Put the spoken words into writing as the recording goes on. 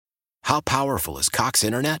How powerful is Cox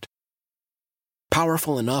Internet?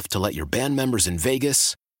 Powerful enough to let your band members in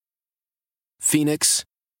Vegas, Phoenix,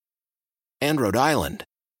 and Rhode Island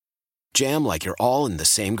jam like you're all in the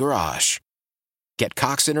same garage. Get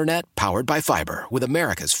Cox Internet powered by fiber with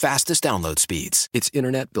America's fastest download speeds. It's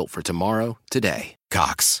internet built for tomorrow, today.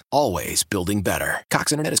 Cox, always building better.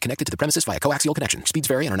 Cox Internet is connected to the premises via coaxial connection. Speeds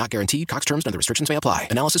vary and are not guaranteed. Cox terms and other restrictions may apply.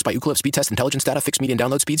 Analysis by Ookla Speed Test Intelligence Data. Fixed median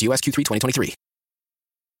download speeds. US Q3 2023.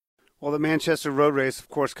 Well, the Manchester Road Race, of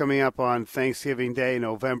course, coming up on Thanksgiving Day,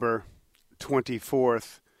 November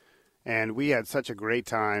 24th. And we had such a great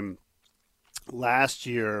time last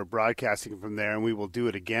year broadcasting from there, and we will do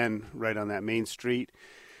it again right on that main street.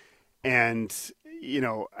 And, you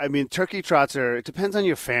know, I mean, turkey trots it depends on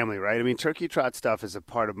your family, right? I mean, turkey trot stuff is a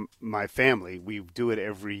part of my family. We do it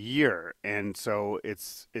every year, and so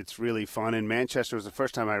it's really fun. And Manchester was the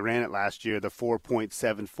first time I ran it last year, the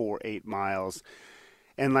 4.748 miles.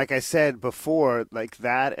 And like I said before, like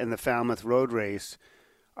that and the Falmouth Road Race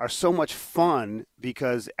are so much fun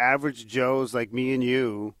because average Joes like me and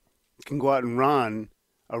you can go out and run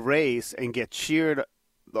a race and get cheered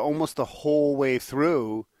almost the whole way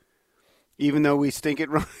through, even though we stink it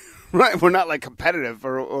right. We're not like competitive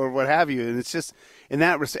or what have you. And it's just in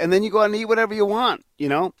that and then you go out and eat whatever you want, you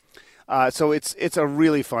know? So it's a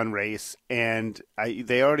really fun race. And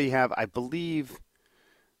they already have, I believe,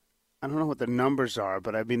 I don't know what the numbers are,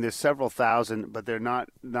 but I mean, there's several thousand, but they're not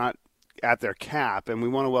at their cap. And we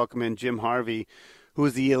want to welcome in Jim Harvey, who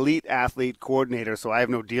is the elite athlete coordinator. So I have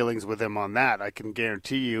no dealings with him on that, I can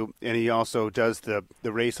guarantee you. And he also does the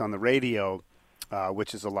race on the radio,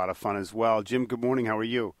 which is a lot of fun as well. Jim, good morning. How are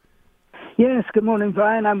you? Yes, good morning,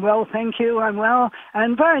 Brian. I'm well, thank you. I'm well.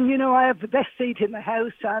 And, Brian, you know, I have the best seat in the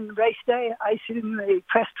house on race day. I sit in the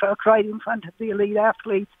press truck right in front of the elite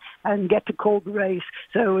athletes and get to call the race.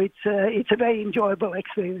 So it's a very enjoyable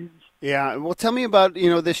experience. Yeah, well, tell me about, you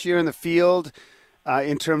know, this year in the field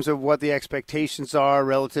in terms of what the expectations are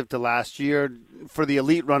relative to last year for the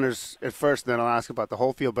elite runners at first, and then I'll ask about the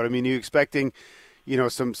whole field. But, I mean, are you expecting, you know,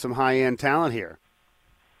 some high-end talent here?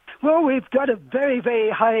 Well, we've got a very,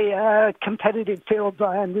 very high competitive field,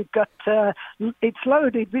 Brian. We've got, it's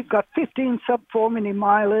loaded. We've got 15 sub-4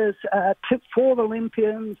 mini-milers, 4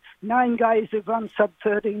 Olympians, 9 guys who've run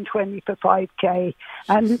sub-13:20 for 5K.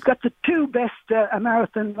 And we've got the 2 best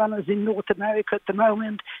marathon runners in North America at the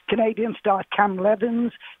moment. Canadian star Cam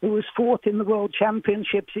Levins, who was 4th in the World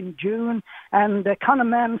Championships in June, and Conor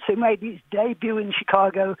Mantz, who made his debut in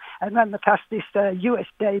Chicago and ran the fastest U.S.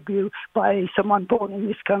 debut by someone born in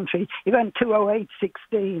this country. He ran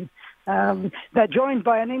 2:08.16. They're joined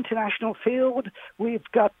by an international field. We've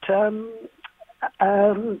got guys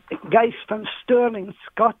from Stirling,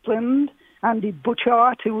 Scotland. Andy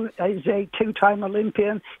Butchart, who is a 2-time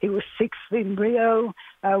Olympian. He was 6th in Rio.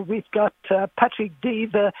 We've got Patrick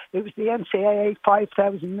Dever, who was the NCAA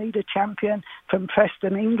 5,000-meter champion from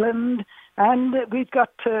Preston, England. And we've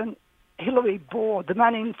got Hillary Board, the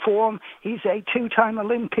man in form. He's a 2-time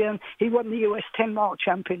Olympian. He won the U.S. 10-mile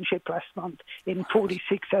championship last month in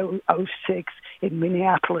 46:06 in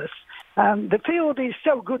Minneapolis. The field is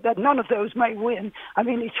so good that none of those may win. I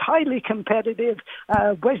mean, it's highly competitive.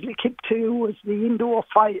 Wesley Kiptoo was the indoor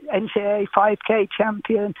NCAA 5K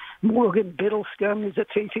champion. Morgan Biddlescombe is a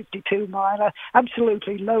 352-miler.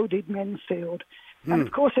 Absolutely loaded men's field. And,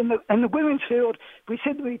 of course, in the women's field, we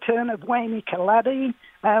see the return of Wayne Kaladi.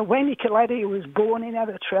 Wayne Kaladi was born in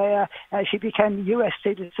Eritrea. She became a U.S.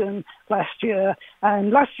 citizen last year.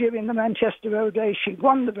 And last year in the Manchester Road Race, she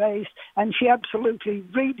won the race, and she absolutely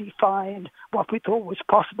redefined what we thought was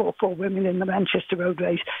possible for women in the Manchester Road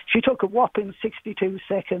Race. She took a whopping 62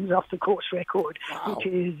 seconds off the course record, which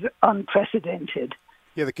is unprecedented.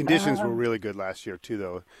 Yeah, the conditions were really good last year, too,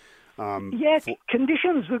 though.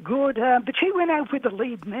 Conditions were good, but she went out with the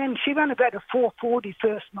lead men. She ran about a 4:40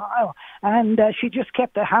 first mile, and she just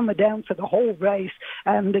kept the hammer down for the whole race.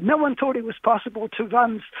 And no one thought it was possible to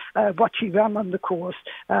run what she ran on the course.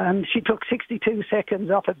 She took 62 seconds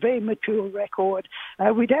off a very mature record.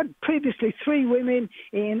 We'd had previously 3 women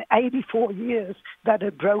in 84 years that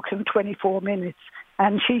had broken 24 minutes.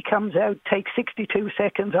 And she comes out, takes 62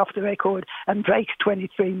 seconds off the record, and breaks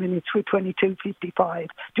 23 minutes with 22:55.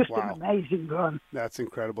 Just an amazing run. That's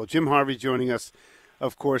incredible. Jim Harvey joining us.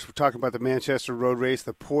 Of course, we're talking about the Manchester Road Race,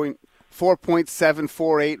 the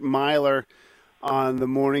 4.748 miler on the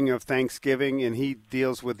morning of Thanksgiving, and he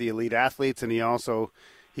deals with the elite athletes, and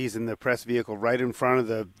he's in the press vehicle right in front of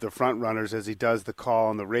the front runners as he does the call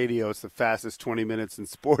on the radio. It's the fastest 20 minutes in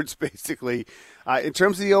sports, basically. In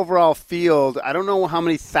terms of the overall field, I don't know how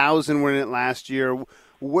many thousand were in it last year.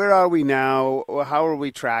 Where are we now? How are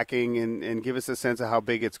we tracking? And give us a sense of how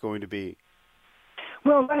big it's going to be.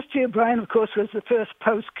 Well, last year, Brian, of course, was the first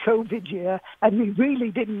post-COVID year, and we really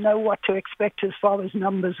didn't know what to expect as far as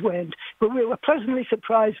numbers went. But we were pleasantly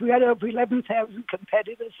surprised. We had over 11,000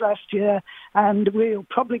 competitors last year, and we'll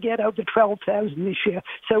probably get over 12,000 this year.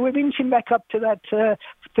 So we're inching back up to that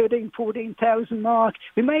 13,000, 14,000 mark.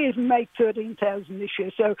 We may even make 13,000 this year.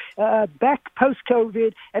 So back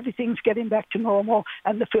post-COVID, everything's getting back to normal,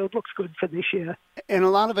 and the field looks good for this year. And a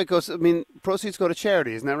lot of it goes, proceeds go to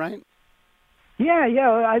charity, isn't that right?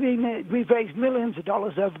 Yeah. I mean, we've raised millions of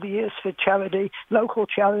dollars over the years for charity, local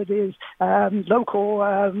charities, local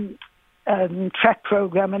track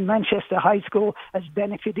program in Manchester High School has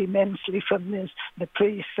benefited immensely from this. The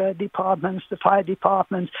police departments, the fire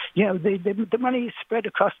departments, the money is spread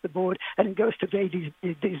across the board and it goes to very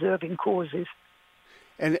deserving causes.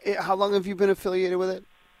 And how long have you been affiliated with it?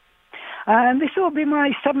 And this will be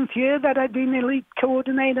my 7th year that I've been elite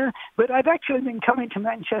coordinator, but I've actually been coming to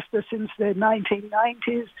Manchester since the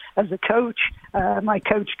 1990s as a coach. I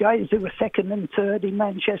coach guys who were 2nd and 3rd in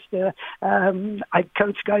Manchester. I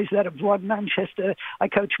coach guys that have won Manchester. I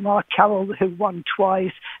coach Mark Carroll, who won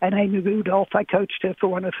twice, and Amy Rudolph. I coached her for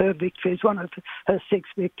one of her victories, one of her 6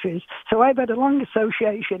 victories. So I've had a long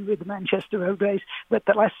association with the Manchester Road Race, but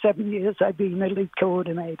the last 7 years I've been elite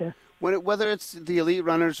coordinator. Whether it's the elite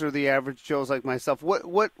runners or the average Joes like myself,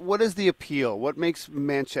 what is the appeal? What makes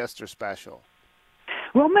Manchester special?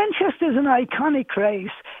 Well, Manchester's an iconic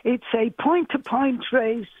race. It's a point-to-point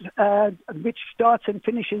race which starts and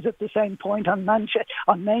finishes at the same point on Main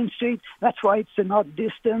Street. That's why it's an odd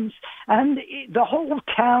distance. And the whole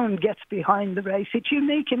town gets behind the race. It's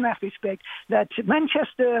unique in that respect that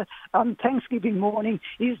Manchester on Thanksgiving morning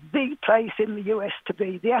is the place in the U.S. to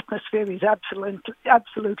be. The atmosphere is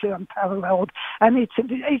absolutely unparalleled. And it's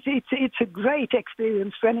a great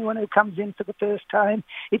experience for anyone who comes in for the first time.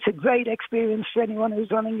 It's a great experience for anyone who's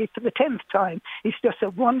running it for the 10th time. It's just a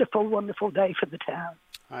wonderful, wonderful day for the town.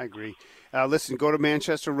 I agree. Listen, go to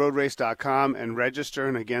manchesterroadrace.com and register.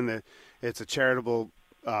 And again, it's a charitable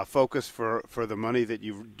focus for the money that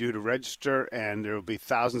you do to register. And there will be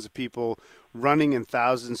thousands of people running and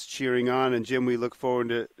thousands cheering on. And Jim, we look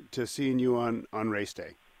forward to seeing you on race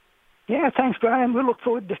day. Yeah, thanks, Brian. We look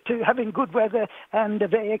forward to having good weather and a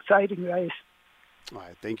very exciting race. All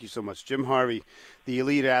right, thank you so much. Jim Harvey, the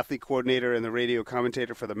elite athlete coordinator and the radio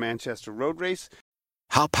commentator for the Manchester Road Race.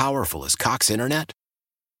 How powerful is Cox Internet?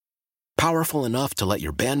 Powerful enough to let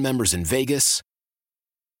your band members in Vegas,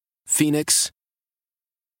 Phoenix,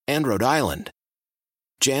 and Rhode Island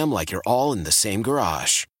jam like you're all in the same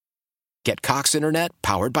garage. Get Cox Internet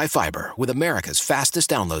powered by fiber with America's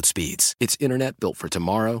fastest download speeds. It's internet built for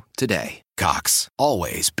tomorrow, today. Cox,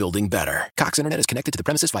 always building better. Cox Internet is connected to the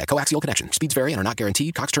premises via coaxial connection. Speeds vary and are not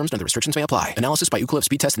guaranteed. Cox terms and other restrictions may apply. Analysis by Ookla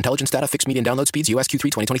Speed Test Intelligence Data. Fixed median download speeds. US Q3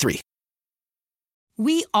 2023.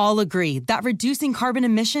 We all agree that reducing carbon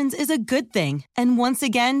emissions is a good thing. And once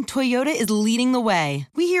again, Toyota is leading the way.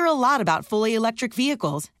 We hear a lot about fully electric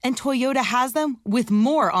vehicles, and Toyota has them with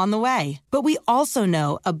more on the way. But we also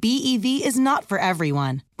know a BEV is not for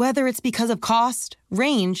everyone, whether it's because of cost,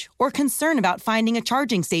 range, or concern about finding a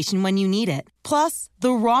charging station when you need it. Plus,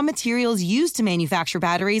 the raw materials used to manufacture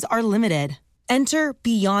batteries are limited. Enter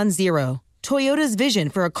Beyond Zero, Toyota's vision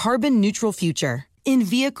for a carbon-neutral future. In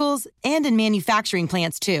vehicles and in manufacturing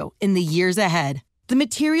plants, too, in the years ahead. The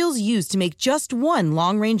materials used to make just one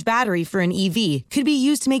long-range battery for an EV could be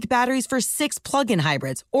used to make batteries for 6 plug-in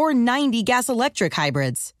hybrids or 90 gas-electric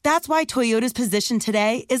hybrids. That's why Toyota's position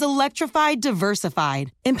today is electrified,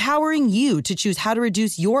 diversified, empowering you to choose how to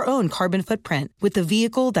reduce your own carbon footprint with the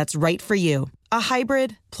vehicle that's right for you. A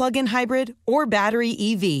hybrid, plug-in hybrid, or battery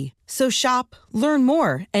EV. So shop, learn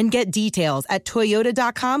more, and get details at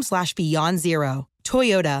toyota.com/beyondzero.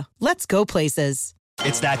 Toyota, let's go places.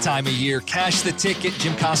 It's that time of year. Cash the Ticket.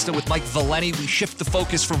 Jim Costa with Mike Valeni. We shift the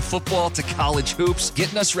focus from football to college hoops,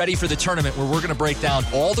 getting us ready for the tournament where we're going to break down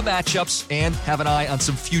all the matchups and have an eye on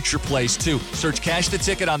some future plays, too. Search Cash the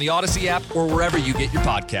Ticket on the Odyssey app or wherever you get your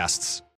podcasts.